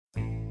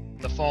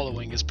The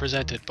following is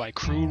presented by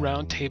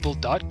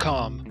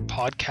CrewRoundtable.com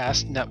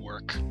Podcast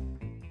Network.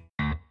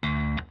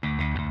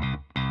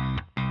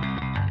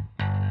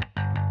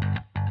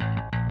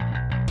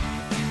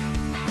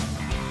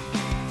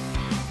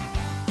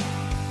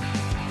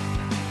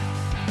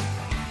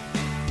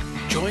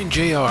 Join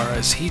JR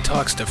as he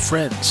talks to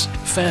friends,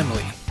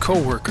 family,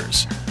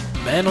 co-workers,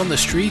 men on the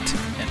street,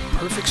 and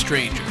perfect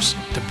strangers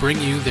to bring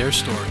you their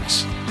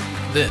stories.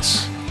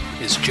 This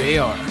is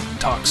JR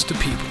Talks to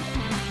People.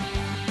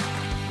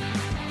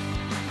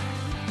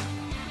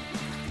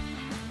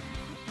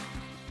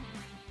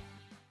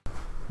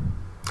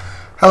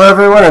 Hello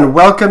everyone and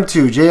welcome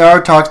to JR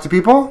Talks to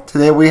People.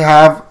 Today we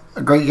have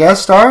a great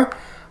guest star.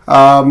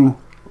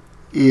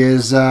 He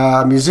is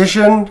a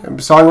musician, a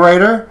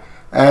songwriter,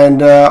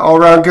 and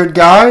all-around good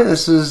guy.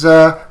 This is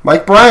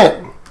Mike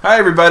Bryant. Hi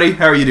everybody,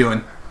 how are you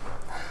doing?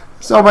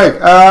 So Mike,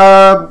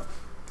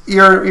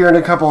 you're in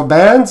a couple of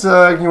bands.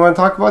 You want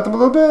to talk about them a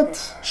little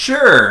bit?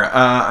 Sure.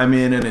 I'm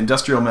in an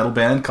industrial metal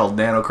band called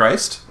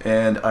Christ,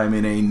 and I'm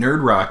in a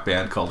nerd rock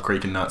band called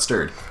Kraken Not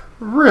Stirred.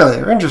 Really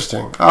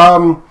interesting.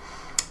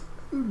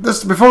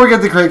 Before we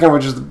get to Kraken,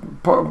 which is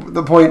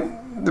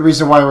the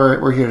reason why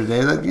we're here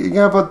today,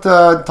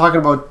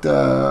 talking about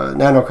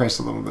Christ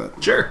a little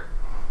bit. Sure.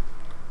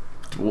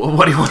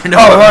 What do you want to know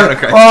about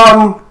Christ?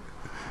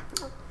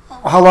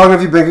 How long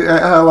have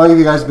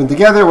you guys been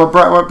together? What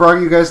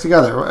brought you guys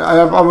together?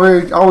 I'm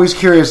always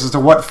curious as to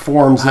what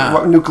forms,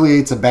 what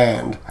nucleates a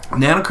band.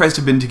 Christ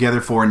have been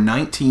together for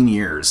 19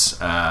 years.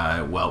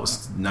 It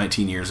was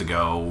 19 years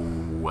ago.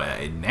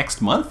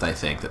 Next month, I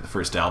think, that the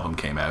first album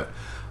came out.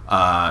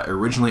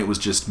 Originally, it was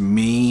just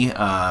me,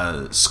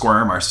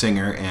 Squirm, our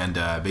singer, and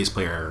bass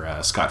player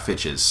Scott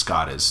Fitches.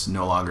 Scott is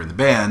no longer in the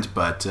band,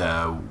 but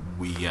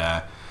we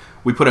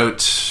put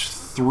out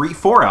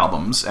 4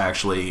 albums,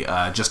 actually,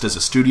 just as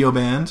a studio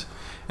band,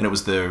 and it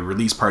was the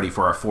release party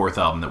for our 4th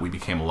album that we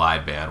became a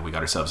live band. We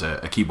got ourselves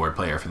a keyboard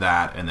player for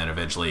that, and then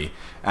eventually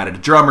added a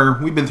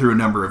drummer. We've been through a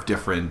number of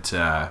different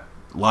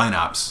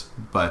lineups,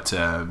 but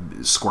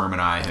Squirm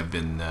and I have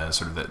been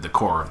sort of the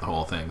core of the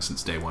whole thing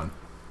since day one.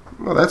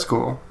 Well, that's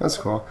cool. That's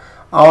cool.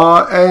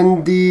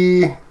 And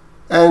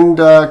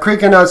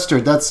Kraken Not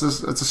Stirred, it's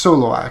a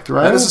solo act,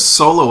 right? That is a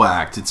solo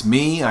act. It's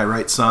me. I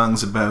write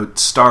songs about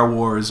Star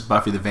Wars,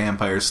 Buffy the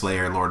Vampire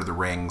Slayer, Lord of the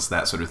Rings,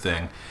 that sort of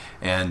thing.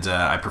 And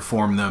I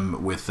perform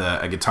them with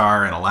a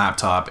guitar and a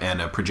laptop and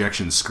a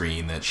projection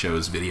screen that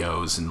shows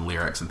videos and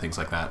lyrics and things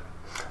like that.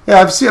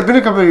 Yeah, I've been to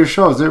a couple of your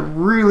shows. They're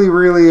really,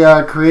 really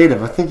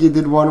creative. I think you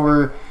did one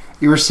where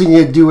you were singing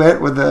a duet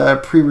with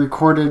a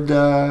pre-recorded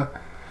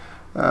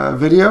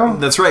video?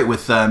 That's right,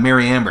 with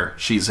Mary Amber.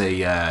 She's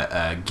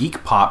a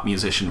geek pop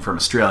musician from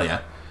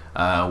Australia.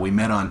 We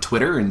met on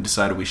Twitter and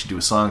decided we should do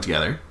a song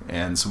together.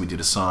 And so we did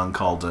a song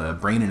called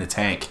Brain in a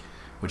Tank,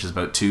 which is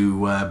about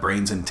 2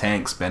 brains in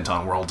tanks bent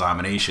on world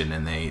domination,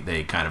 and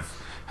they kind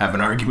of have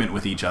an argument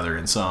with each other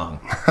in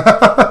song.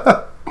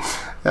 Yeah,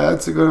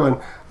 that's a good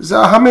one.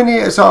 So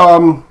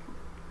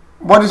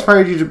what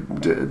inspired you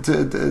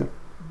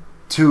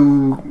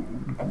to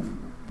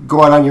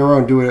go out on your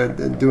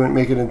own,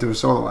 make it into a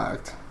solo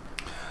act?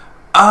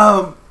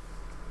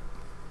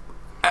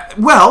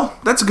 Well,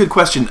 that's a good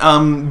question.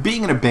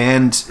 Being in a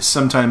band,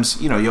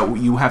 sometimes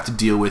you have to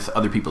deal with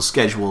other people's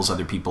schedules,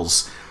 other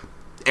people's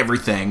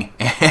everything,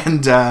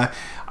 and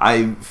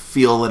I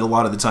feel that a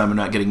lot of the time I'm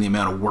not getting the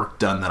amount of work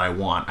done that I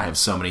want. I have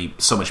so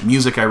much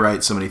music I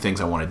write, so many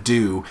things I want to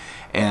do,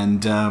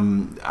 and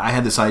I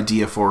had this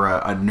idea for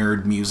a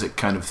nerd music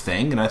kind of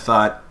thing, and I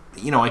thought,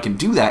 I can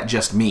do that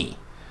just me.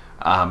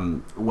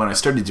 When I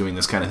started doing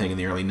this kind of thing in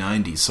the early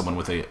 90s, someone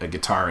with a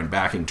guitar and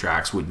backing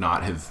tracks would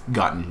not have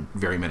gotten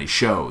very many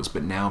shows,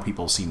 but now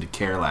people seem to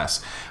care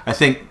less. I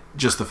think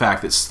just the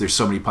fact that there's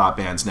so many pop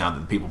bands now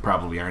that people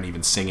probably aren't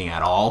even singing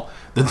at all,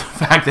 that the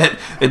fact that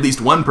at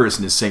least one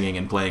person is singing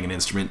and playing an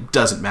instrument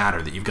doesn't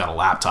matter, that you've got a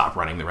laptop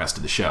running the rest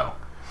of the show.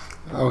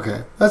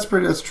 Okay, that's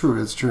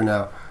true. It's true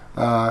now.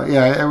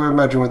 Yeah, I would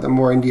imagine with the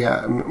more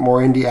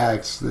indie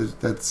acts,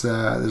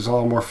 there's a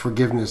lot more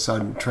forgiveness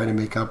on trying to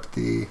make up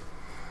the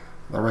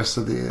rest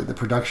of the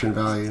production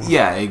value.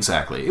 Yeah,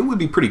 exactly. It would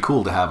be pretty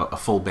cool to have a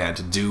full band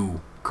to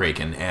do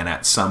Kraken, and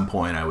at some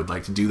point I would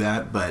like to do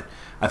that, but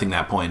I think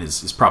that point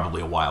is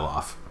probably a while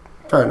off.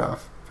 Fair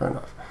enough.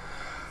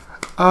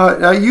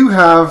 Now you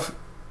have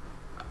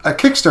a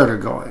Kickstarter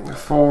going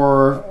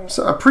for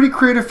a pretty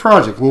creative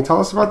project. Can you tell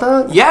us about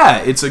that? Yeah,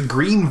 it's a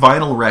green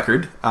vinyl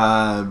record.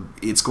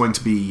 It's going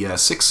to be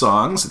 6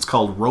 songs. It's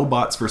called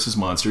Robots vs.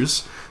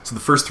 Monsters. So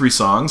the first 3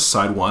 songs,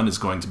 side 1 is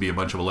going to be a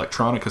bunch of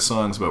electronica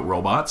songs about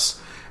robots,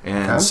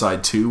 and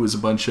side 2 is a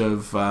bunch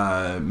of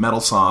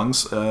metal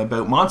songs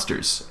about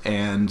monsters.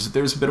 And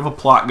there's a bit of a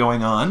plot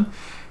going on,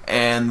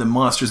 and the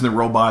monsters and the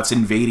robots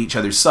invade each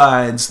other's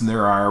sides, and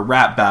there are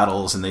rap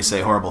battles, and they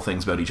say horrible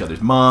things about each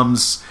other's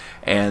moms.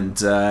 And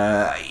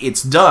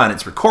it's done,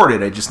 it's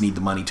recorded, I just need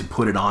the money to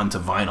put it onto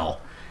vinyl.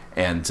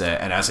 And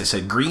as I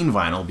said, green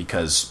vinyl,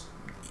 because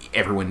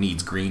everyone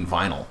needs green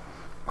vinyl.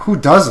 Who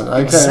doesn't?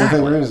 I can't Exactly.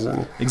 think there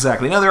isn't.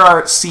 Exactly. Now, there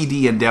are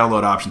CD and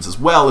download options as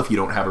well. If you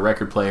don't have a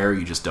record player,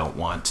 you just don't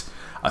want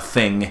a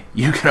thing,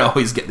 you can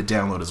always get the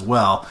download as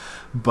well.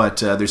 But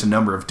there's a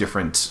number of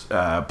different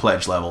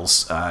pledge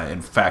levels.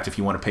 In fact, if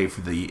you want to pay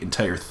for the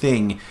entire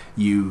thing,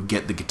 you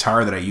get the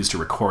guitar that I use to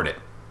record it.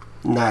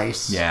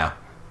 Nice. Yeah.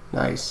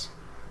 Nice.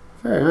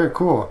 Very, very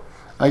cool.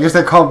 I guess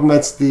that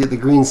complements the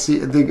green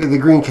the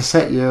green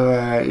cassette you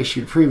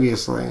issued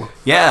previously.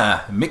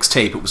 Yeah,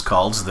 Mixtape it was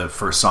called. The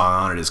first song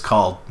on it is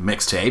called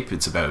Mixtape.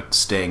 It's about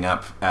staying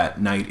up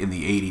at night in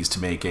the 80s to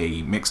make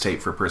a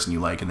mixtape for a person you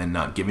like and then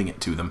not giving it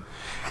to them.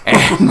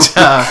 And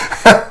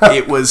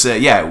it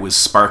was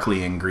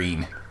sparkly and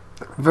green.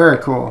 Very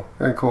cool.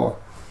 Very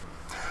cool.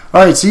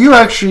 All right, so you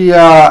actually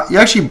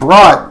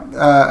brought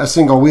a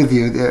single with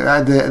you,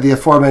 the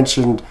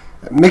aforementioned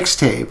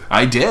Mixtape.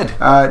 I did.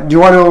 Do you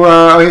want to?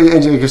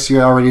 I guess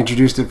you already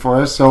introduced it for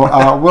us, so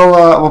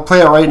we'll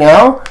play it right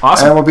now.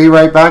 Awesome. And we'll be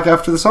right back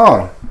after the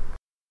song.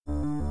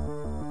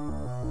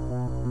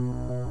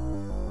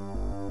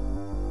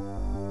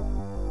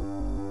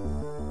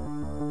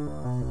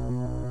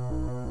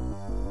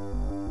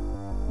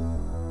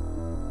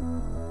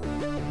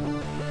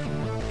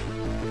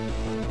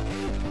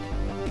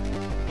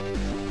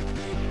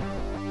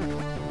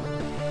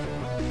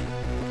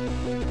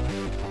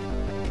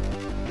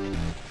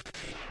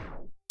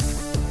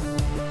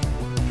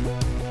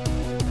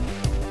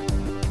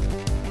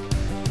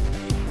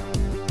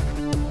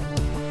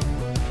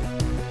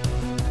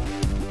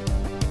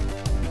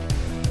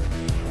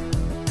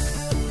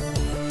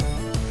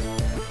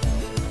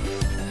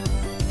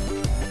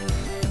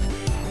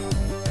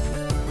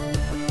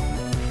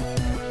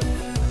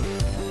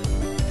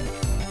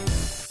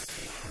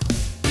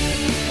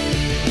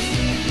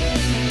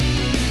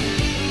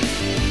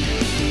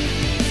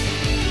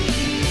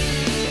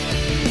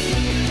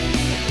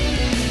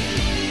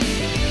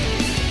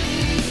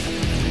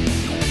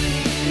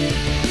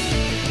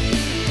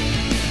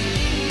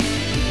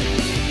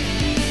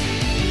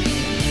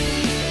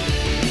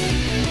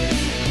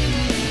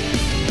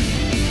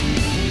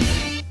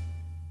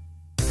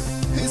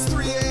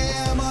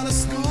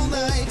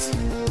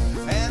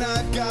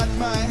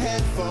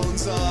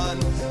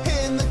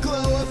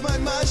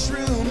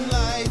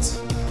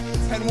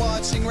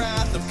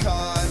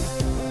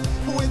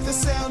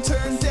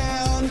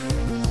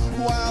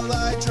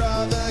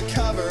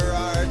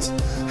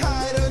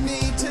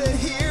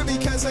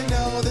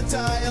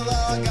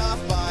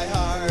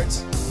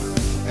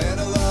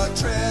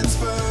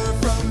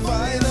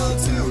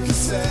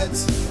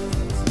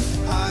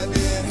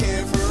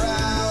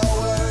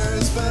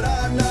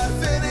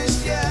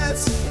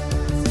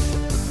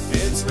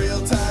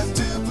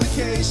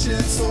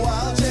 So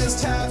I'll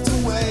just have to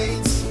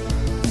wait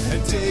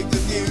and dig the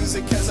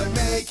music, 'cause I'm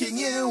making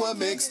you a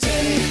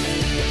mixtape.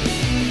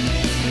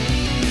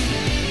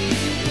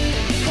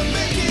 I'm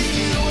making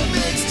you a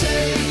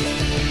mixtape.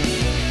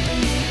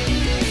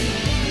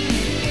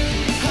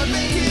 I'm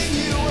making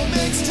you a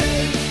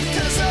mixtape,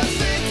 'cause I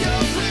think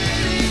you're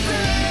pretty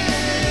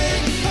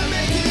great. I'm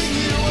making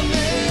you a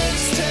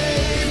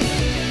mixtape.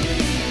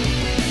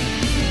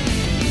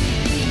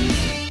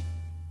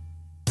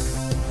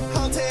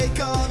 I'll take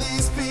all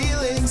these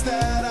feelings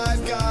that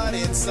I've got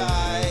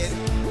inside,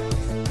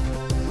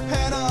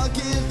 and I'll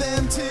give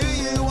them to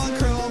you on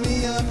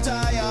chromium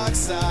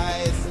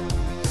dioxide.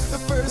 The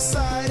first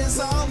side is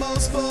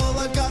almost full,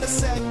 I've got a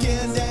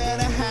second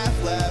and a half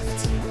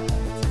left.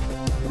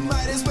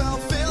 Might as well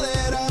fill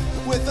it up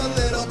with a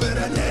little bit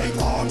of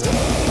napalm dust.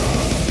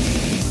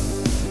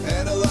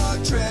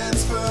 Analog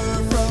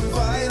transfer from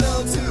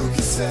vinyl to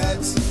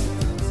cassette.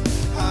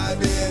 I've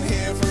been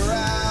here for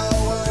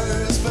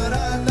hours, but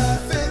I'm not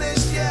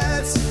finished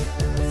yet.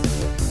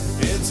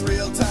 It's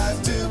real-time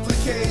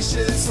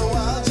duplication, so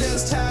I'll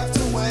just have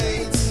to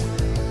wait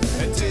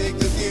and dig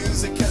the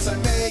music, 'cause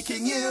I'm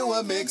making you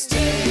a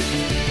mixtape.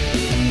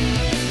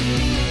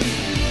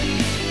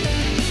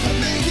 I'm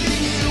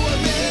making you a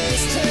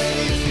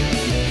mixtape.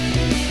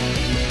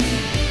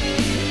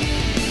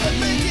 I'm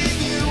making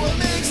you a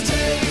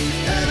mixtape,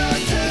 and I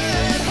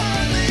can't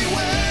hardly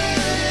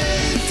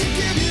wait to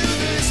give you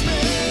this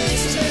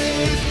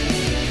mixtape.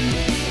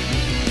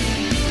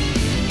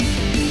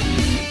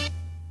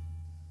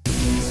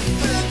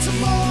 Then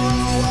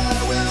tomorrow I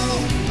will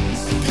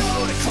go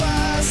to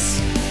class.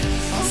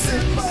 I'll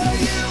sit by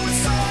you in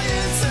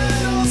science,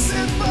 and I'll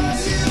sit by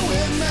you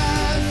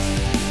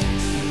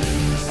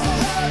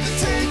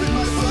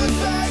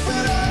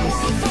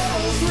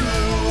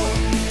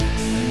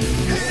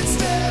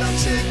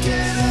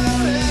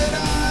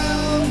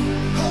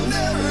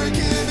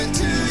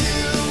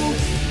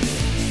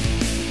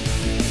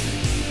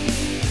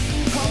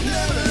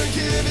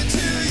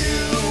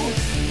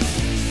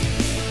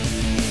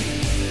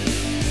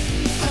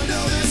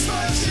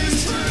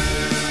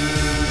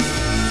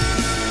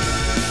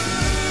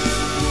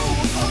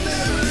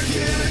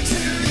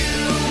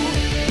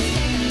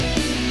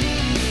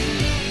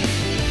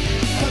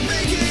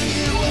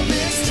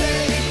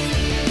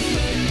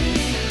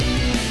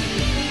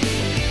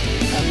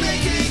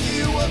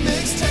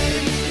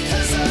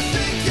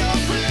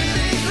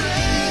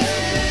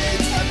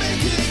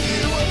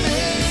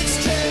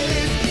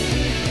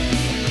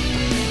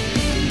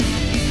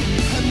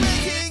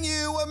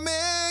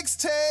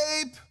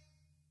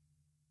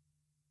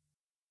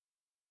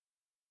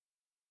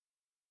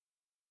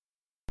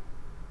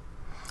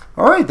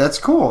All right, that's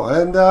cool,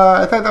 and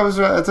I thought that was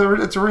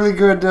it's a really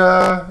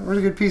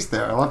good piece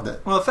there. I loved it.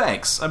 Well,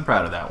 thanks. I'm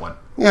proud of that one.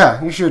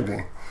 Yeah, you should be.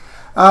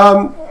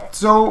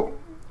 So,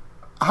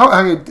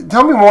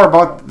 tell me more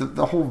about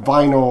the whole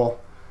vinyl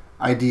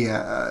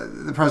idea.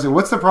 The process.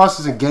 What's the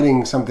process of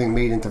getting something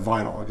made into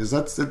vinyl? Because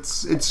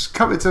it's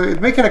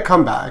making a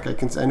comeback.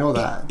 I know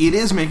that it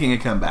is making a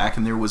comeback,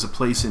 and there was a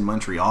place in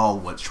Montreal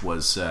which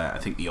was I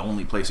think the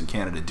only place in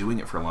Canada doing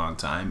it for a long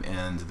time,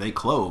 and they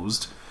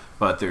closed.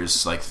 But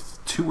there's like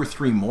 2 or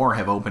 3 more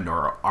have opened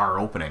or are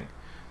opening.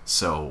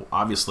 So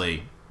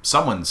obviously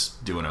someone's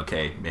doing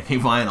okay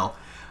making vinyl.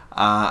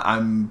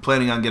 I'm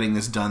planning on getting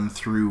this done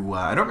through,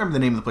 I don't remember the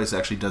name of the place that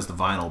actually does the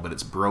vinyl, but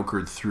it's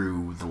brokered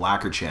through the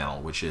Lacquer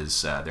Channel, which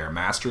is their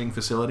mastering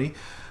facility.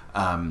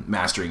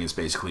 Mastering is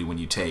basically when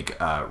you take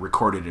a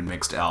recorded and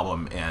mixed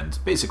album and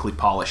basically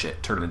polish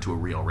it, turn it into a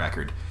real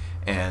record.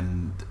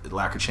 And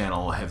Lacquer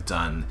Channel have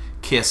done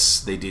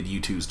Kiss, they did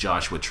U2's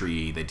Joshua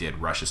Tree, they did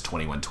Rush's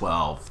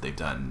 2112, they've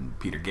done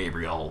Peter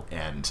Gabriel,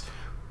 and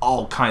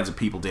all kinds of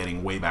people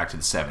dating way back to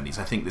the 70s.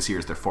 I think this year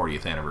is their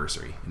 40th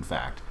anniversary, in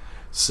fact.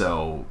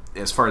 So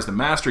as far as the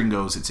mastering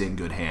goes, it's in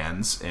good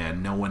hands,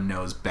 and no one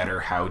knows better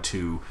how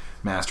to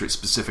master it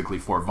specifically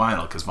for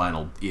vinyl, because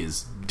vinyl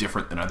is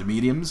different than other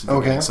mediums. If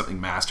you're getting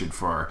something mastered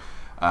for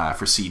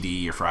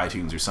CD or for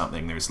iTunes or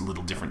something, there's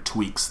little different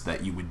tweaks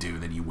that you would do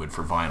than you would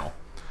for vinyl.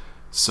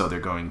 So they're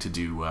going to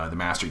do the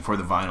mastering for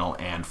the vinyl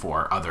and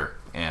for other,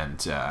 and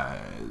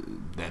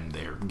then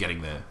they're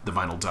getting the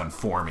vinyl done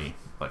for me.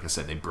 Like I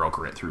said, they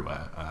broker it through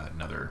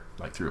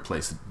through a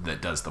place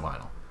that does the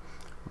vinyl.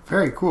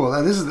 Very cool.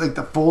 Now, this is like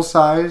the full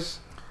size.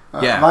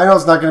 Yeah.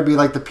 Vinyl's not going to be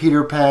like the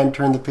Peter Pan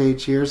turn the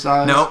page here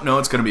size. No,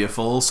 it's going to be a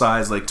full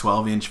size, like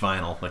 12-inch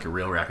vinyl, like a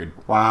real record.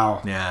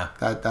 Wow. Yeah.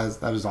 That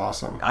is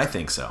awesome. I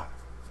think so.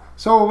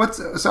 So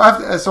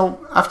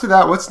after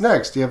that, what's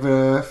next? Do you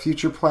have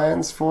future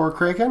plans for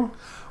Kraken?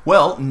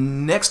 Well,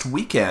 next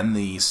weekend,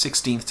 the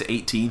 16th to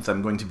 18th,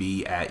 I'm going to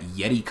be at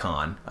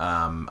YetiCon.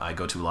 I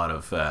go to a lot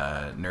of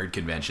nerd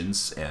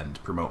conventions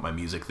and promote my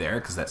music there,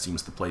 because that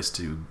seems the place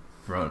to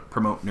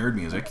promote nerd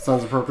music.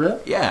 Sounds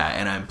appropriate. Yeah,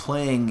 and I'm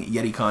playing,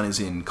 YetiCon is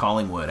in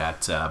Collingwood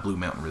at Blue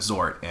Mountain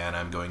Resort, and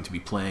I'm going to be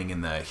playing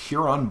in the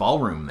Huron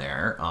Ballroom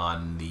there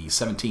on the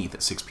 17th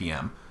at 6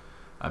 p.m.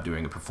 I'm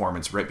doing a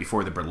performance right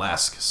before the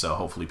burlesque, so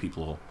hopefully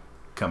people will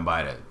come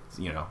by to,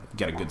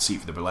 get a good seat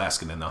for the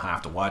burlesque, and then they'll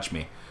have to watch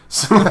me.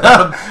 So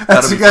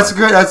that's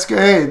good. That's good.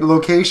 Hey,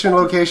 location.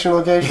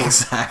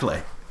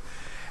 Exactly.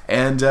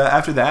 And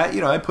after that,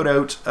 I put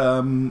out,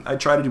 I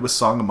try to do a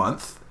song a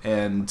month,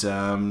 and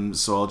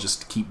so I'll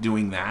just keep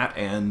doing that,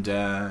 and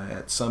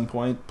at some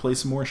point play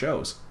some more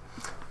shows.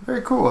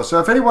 Very cool. So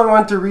if anyone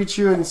wanted to reach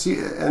you and see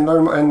and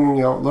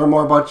learn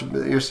more about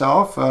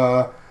yourself,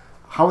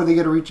 how would they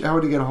get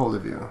a hold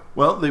of you?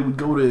 Well, they would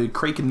go to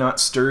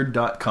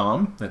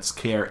KrakenNotStirred.com. That's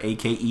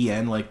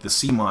Kraken, like the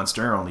sea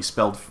monster, only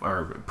spelled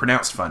or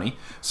pronounced funny.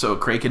 So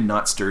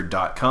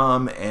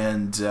KrakenNotStirred.com,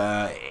 and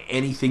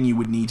anything you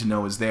would need to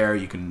know is there.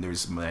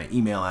 There's my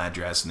email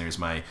address, and there's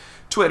my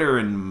Twitter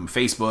and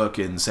Facebook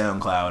and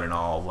SoundCloud, and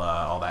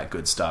all that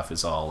good stuff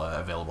is all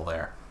available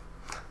there.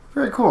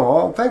 Very cool.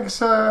 Well, thanks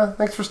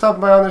for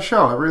stopping by on the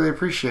show. I really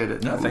appreciate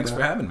it. No, thanks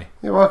for having me.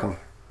 You're welcome.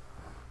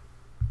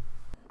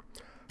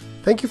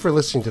 Thank you for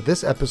listening to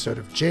this episode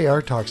of JR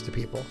Talks to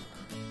People.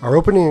 Our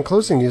opening and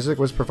closing music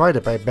was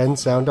provided by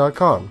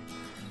bensound.com.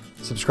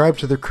 Subscribe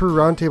to the Crew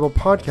Roundtable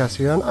podcast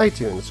feed on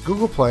iTunes,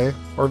 Google Play,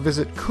 or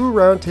visit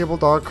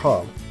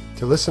crewroundtable.com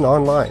to listen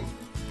online.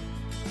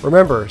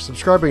 Remember,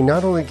 subscribing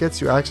not only gets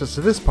you access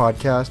to this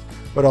podcast,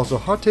 but also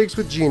Hot Takes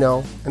with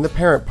Gino and the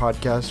parent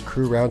podcast,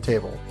 Crew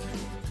Roundtable.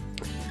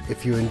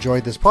 If you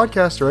enjoyed this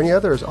podcast or any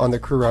others on the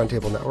Crew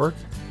Roundtable network,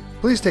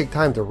 please take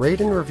time to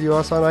rate and review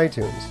us on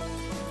iTunes.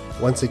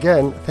 Once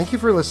again, thank you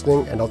for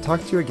listening, and I'll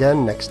talk to you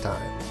again next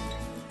time.